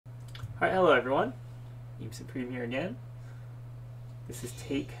Hi, hello everyone. Team Supreme here again. This is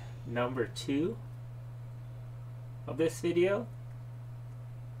take number 2 of this video.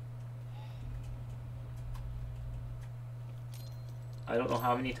 I don't know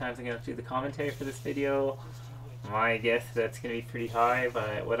how many times I'm going to do the commentary for this video. My guess that's going to be pretty high,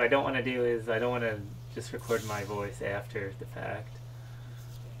 but what I don't want to do is I don't want to just record my voice after the fact.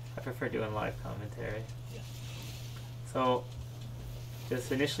 I prefer doing live commentary. So just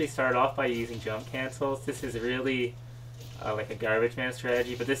initially start off by using jump cancels. This is really like a garbage man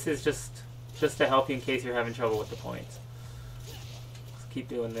strategy, but this is just to help you in case you're having trouble with the points. Just keep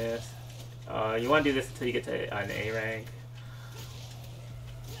doing this. You want to do this until you get to an A rank.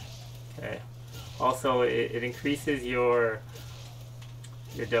 Okay. Also, it increases your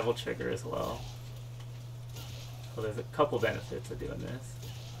devil trigger as well. So there's a couple benefits of doing this.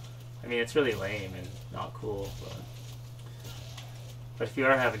 I mean, it's really lame and not cool, but if you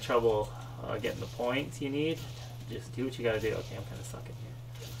are having trouble getting the points you need, just do what you gotta do. Okay, I'm kind of sucking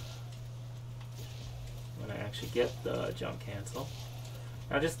here. When I actually get the jump cancel.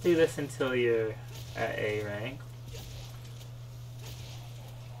 Now just do this until you're at A rank.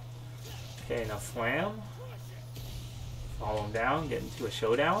 Okay, now slam. Follow him down, get into a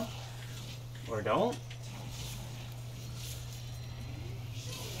showdown. Or don't.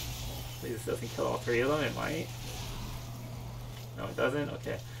 Please this doesn't kill all 3 of them, it might. No, it doesn't?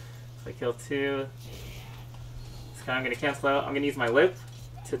 Okay. So I kill 2. This guy I'm going to cancel out. I'm going to use my lip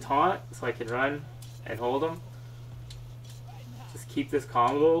to taunt so I can run and hold him. Just keep this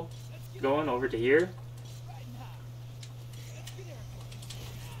combo going over to here.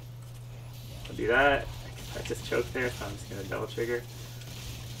 I'll do that. I just choked there, so I'm just going to double trigger.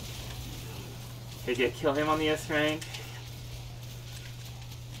 Okay, kill him on the S rank.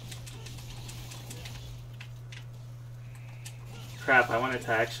 Crap, I wanted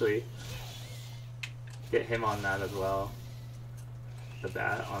to actually get him on that as well. The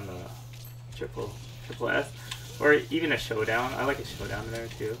bat on the triple S. Or even a showdown. I like a showdown in there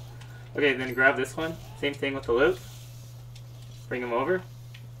too. Okay, then grab this one. Same thing with the loop. Bring him over.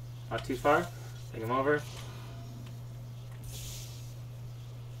 Not too far. Bring him over.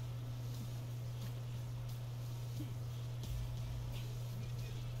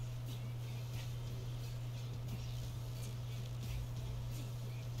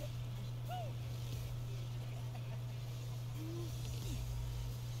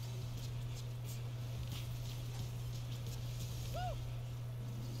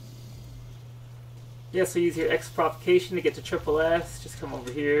 Yeah, so use your X provocation to get to triple S. Just come over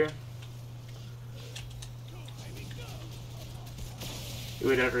here. Do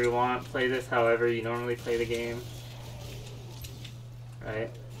whatever you want. Play this however you normally play the game. Right?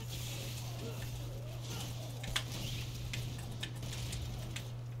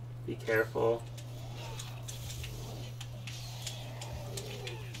 Be careful.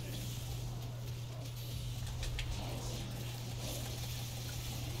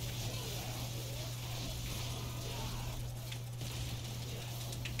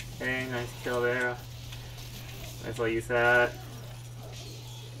 Okay, nice kill there. Might as well use that.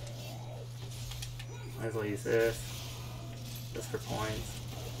 Might as well use this. Just for points.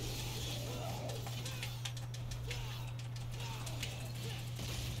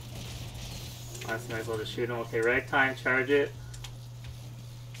 Honestly, might as well just shoot him. Okay, ragtime, charge it.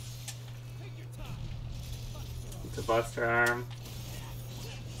 It's a buster arm.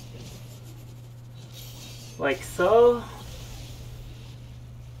 Like so.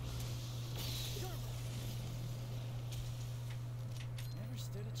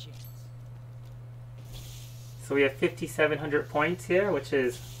 So we have 5,700 points here, which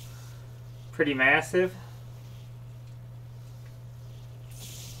is pretty massive.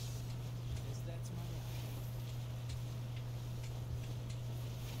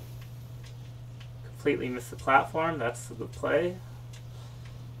 Completely missed the platform. That's the play.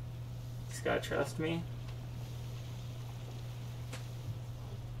 Just gotta trust me.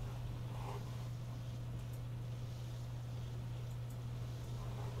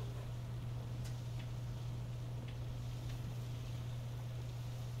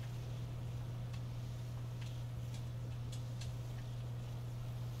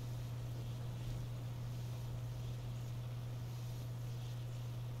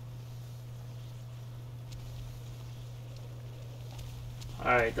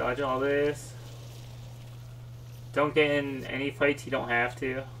 Alright, dodge all this. Don't get in any fights you don't have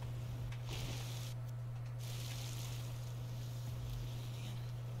to.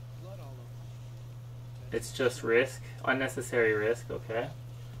 It's just risk. Unnecessary risk, okay?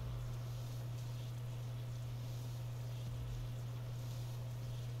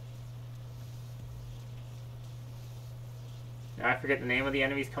 Now I forget the name of the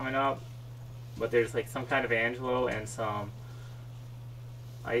enemies coming up, but there's like some kind of Angelo and some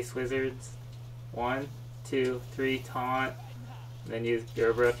ice wizards. 1, 2, 3, taunt. Then use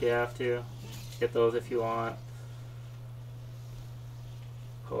Gerber if you have to. Get those if you want.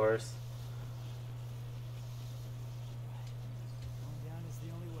 Of course.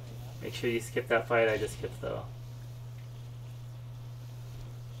 Make sure you skip that fight I just skipped though.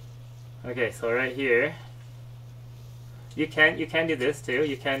 Okay, so right here, you can do this too.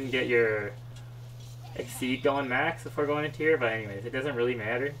 You can get your exceed going max before going into here, but anyways, it doesn't really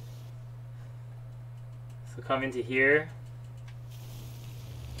matter. So come into here.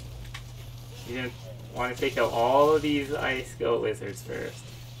 You're gonna want to take out all of these ice goat wizards first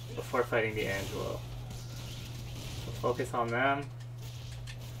before fighting the Angelo. So focus on them.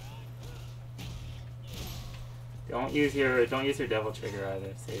 Don't use your devil trigger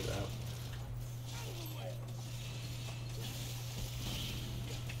either. Save that.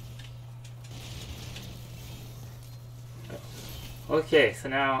 Okay, so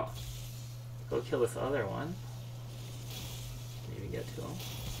now go kill this other one. Maybe get to him.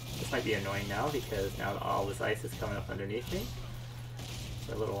 This might be annoying now because now all this ice is coming up underneath me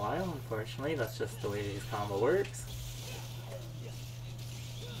for a little while. Unfortunately, that's just the way his combo works.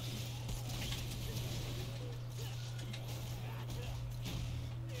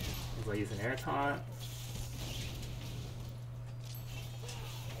 I'll use an air taunt.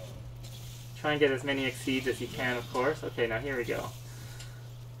 Try and get as many exceeds as you can, of course. Okay, now here we go.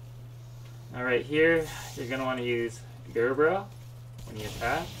 Alright, here you're going to want to use Gerbera when you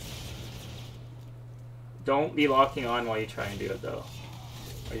attack. Don't be locking on while you try and do it though,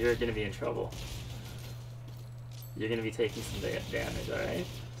 or you're going to be in trouble. You're going to be taking some damage, alright?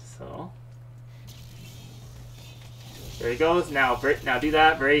 So, there he goes. Now do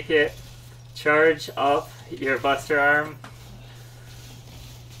that, break it, charge up your Buster Arm.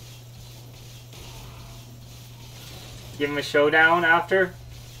 Give him a showdown after.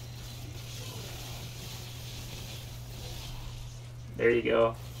 There you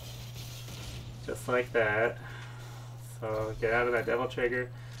go. Just like that. So get out of that devil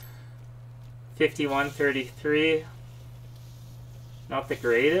trigger. 51-33. Not the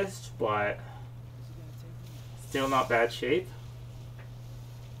greatest, but still not bad shape.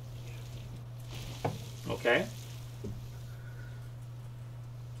 Okay.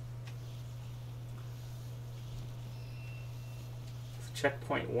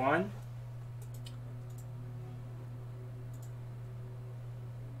 Checkpoint 1.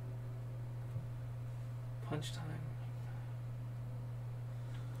 Punch time.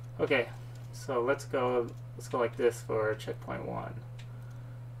 Okay, so let's go like this for checkpoint 1.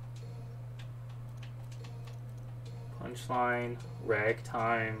 Punchline,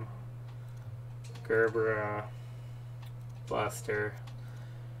 ragtime, Gerbera, Buster,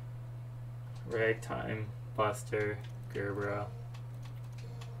 ragtime, Buster, Gerbera.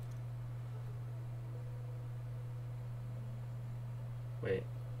 Wait,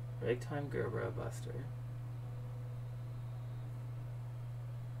 ragtime, Gerbera, Buster.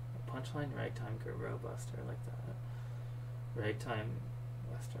 Punchline, ragtime, Gerbera, Buster, like that. Ragtime,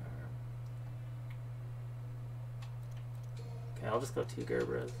 Buster. Okay, I'll just go 2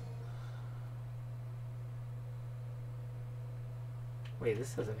 Gerberas. Wait,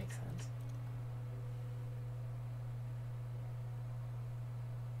 this doesn't make sense.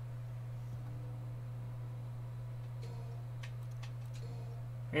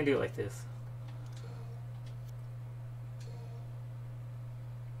 I'm gonna do it like this.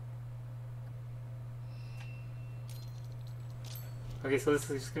 Okay, so this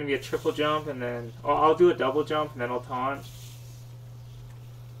is just gonna be a triple jump, and then I'll do a double jump, and then I'll taunt.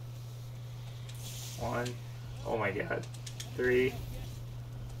 1. Oh my god. 3.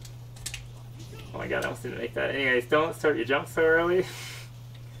 Oh my god, I almost didn't make that. Anyways, don't start your jump so early.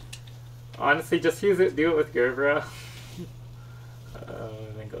 Honestly, just do it with Gerbera.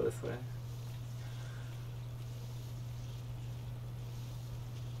 And then go this way.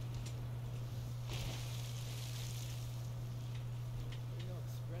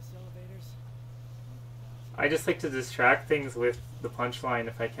 I just like to distract things with the punchline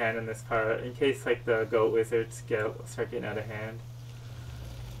if I can in this part, in case like the goat wizards start getting out of hand.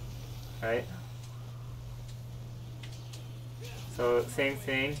 Right? So same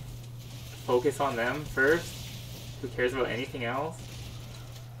thing. Focus on them first. Who cares about anything else?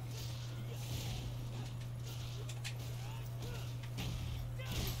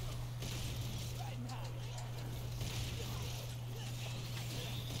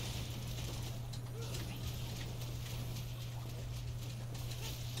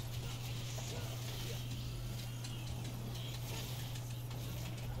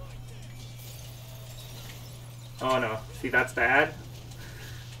 Oh no, see that's bad.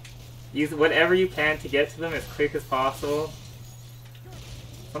 Use whatever you can to get to them as quick as possible.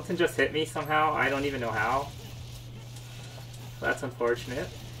 Something just hit me somehow, I don't even know how. That's unfortunate.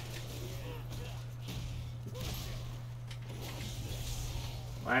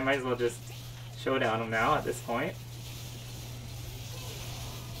 I might as well just showdown them now at this point.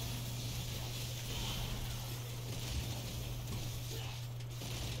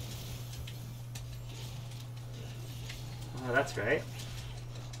 Oh, that's right.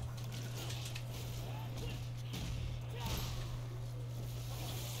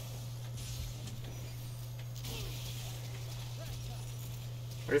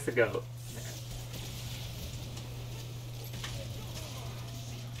 Where's the goat? There.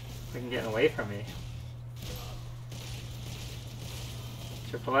 Freaking getting away from me.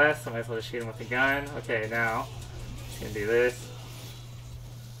 Triple S, I might as well just shoot him with a gun. Okay, now, just gonna do this.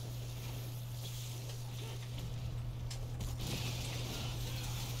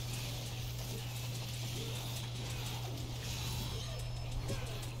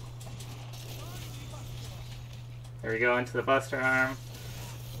 There we go, into the Buster Arm.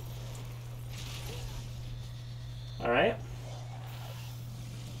 Alright.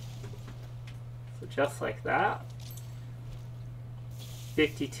 So just like that.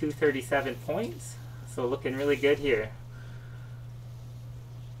 52-37 points. So looking really good here.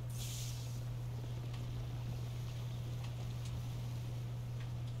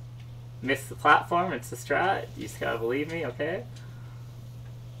 Missed the platform, it's a strat. You just gotta believe me, okay?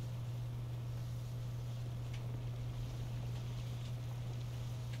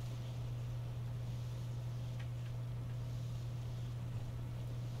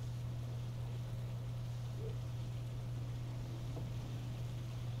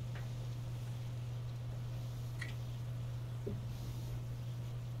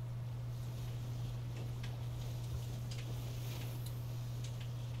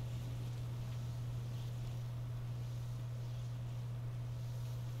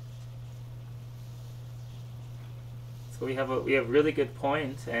 So we have really good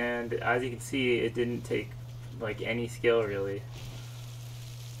points, and as you can see, it didn't take like any skill really.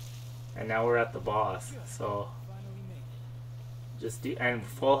 And now we're at the boss, so just do, and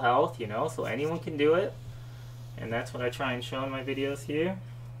full health, you know, so anyone can do it, and that's what I try and show in my videos here.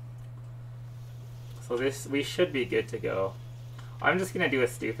 So this, we should be good to go. I'm just gonna do a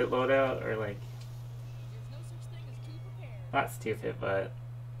stupid loadout, or like, not stupid, but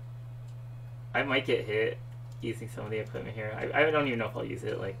I might get hit using some of the equipment here. I don't even know if I'll use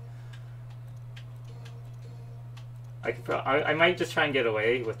it. Like, I might just try and get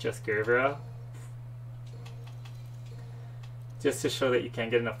away with just Gerbera, just to show that you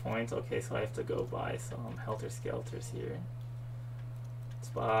can get enough points. Okay, so I have to go buy some Helter Skelters here. Let's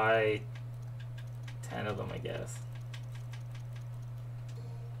buy 10 of them, I guess.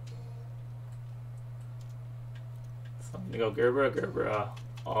 So I'm gonna go Gerbera.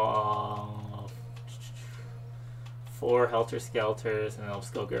 4 Helter Skelters, and I'll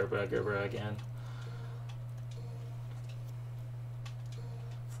just go Gerbera again.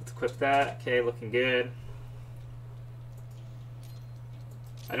 So let's equip that. Okay, looking good.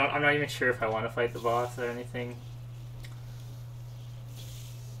 I'm not even sure if I want to fight the boss or anything.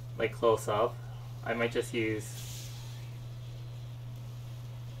 Like close up. I might just use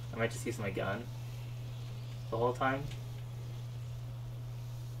my gun the whole time.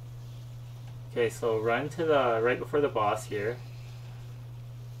 Okay, so run to the right before the boss here,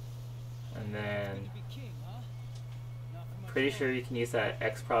 and then pretty sure you can use that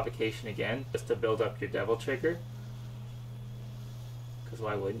X provocation again just to build up your devil trigger, because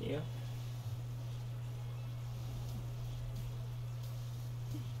why wouldn't you?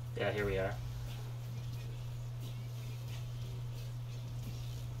 Yeah, here we are.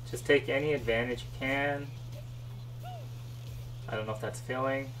 Just take any advantage you can. I don't know if that's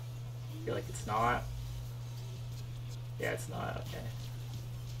failing. I feel like it's not. Yeah, it's not. Okay.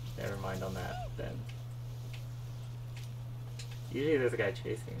 Never mind on that then. Usually there's a guy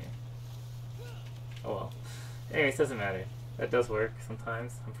chasing me. Oh well. Anyways, doesn't matter. That does work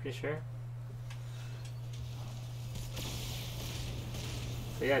sometimes, I'm pretty sure.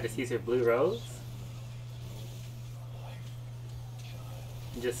 So yeah, just use your blue rose.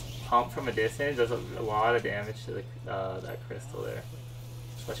 And just pump from a distance. Does a lot of damage to the that crystal there.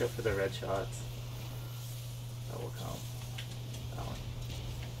 Watch out for the red shots. That will come. That one.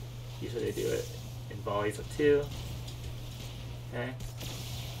 Usually they do it in volleys of 2. Okay.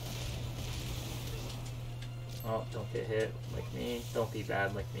 Oh, don't get hit like me. Don't be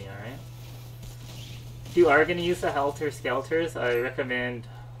bad like me, alright? If you are going to use the Helter Skelters, I recommend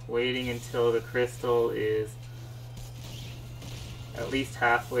waiting until the crystal is at least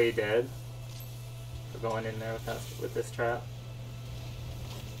halfway dead for going in there with this trap.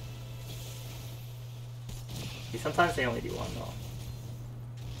 See, sometimes they only do one though.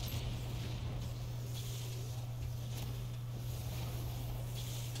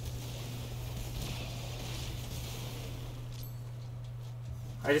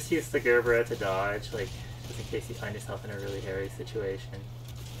 I just use the Gerbera to dodge, like, just in case you find yourself in a really hairy situation.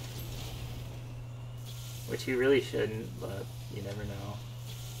 Which you really shouldn't, but you never know.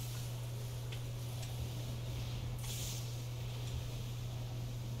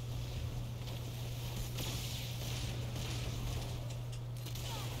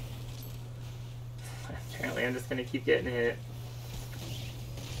 Apparently I'm just gonna keep getting hit.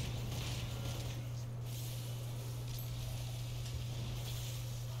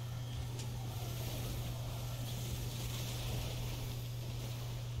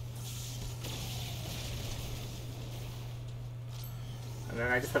 And then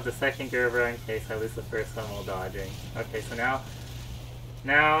I just have the second Gerber in case I lose the first one while dodging. Okay, so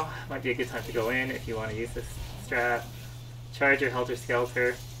now might be a good time to go in if you want to use this strat. Charge your Helter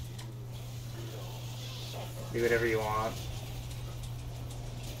Skelter. Do whatever you want.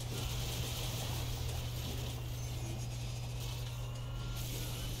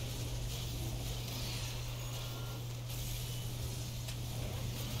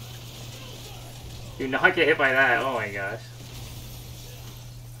 Do not get hit by that, oh my gosh.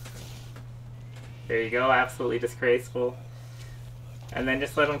 There you go, absolutely disgraceful. And then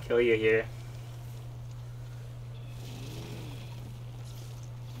just let him kill you here.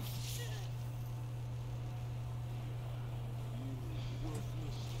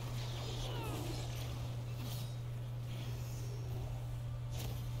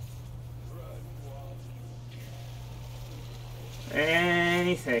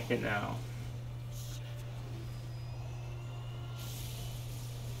 Any second now.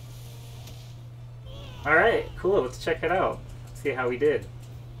 Alright, cool, let's check it out. See how we did.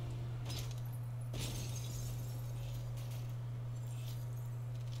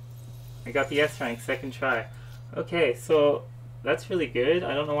 I got the S rank, second try. Okay, so that's really good.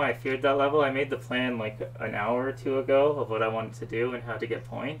 I don't know why I feared that level. I made the plan like an hour or two ago of what I wanted to do and how to get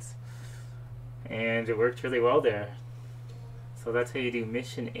points. And it worked really well there. So that's how you do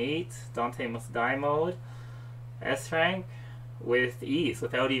Mission 8, Dante Must Die mode, S rank, with ease,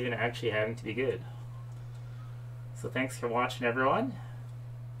 without even actually having to be good. So thanks for watching, everyone,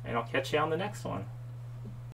 and I'll catch you on the next one.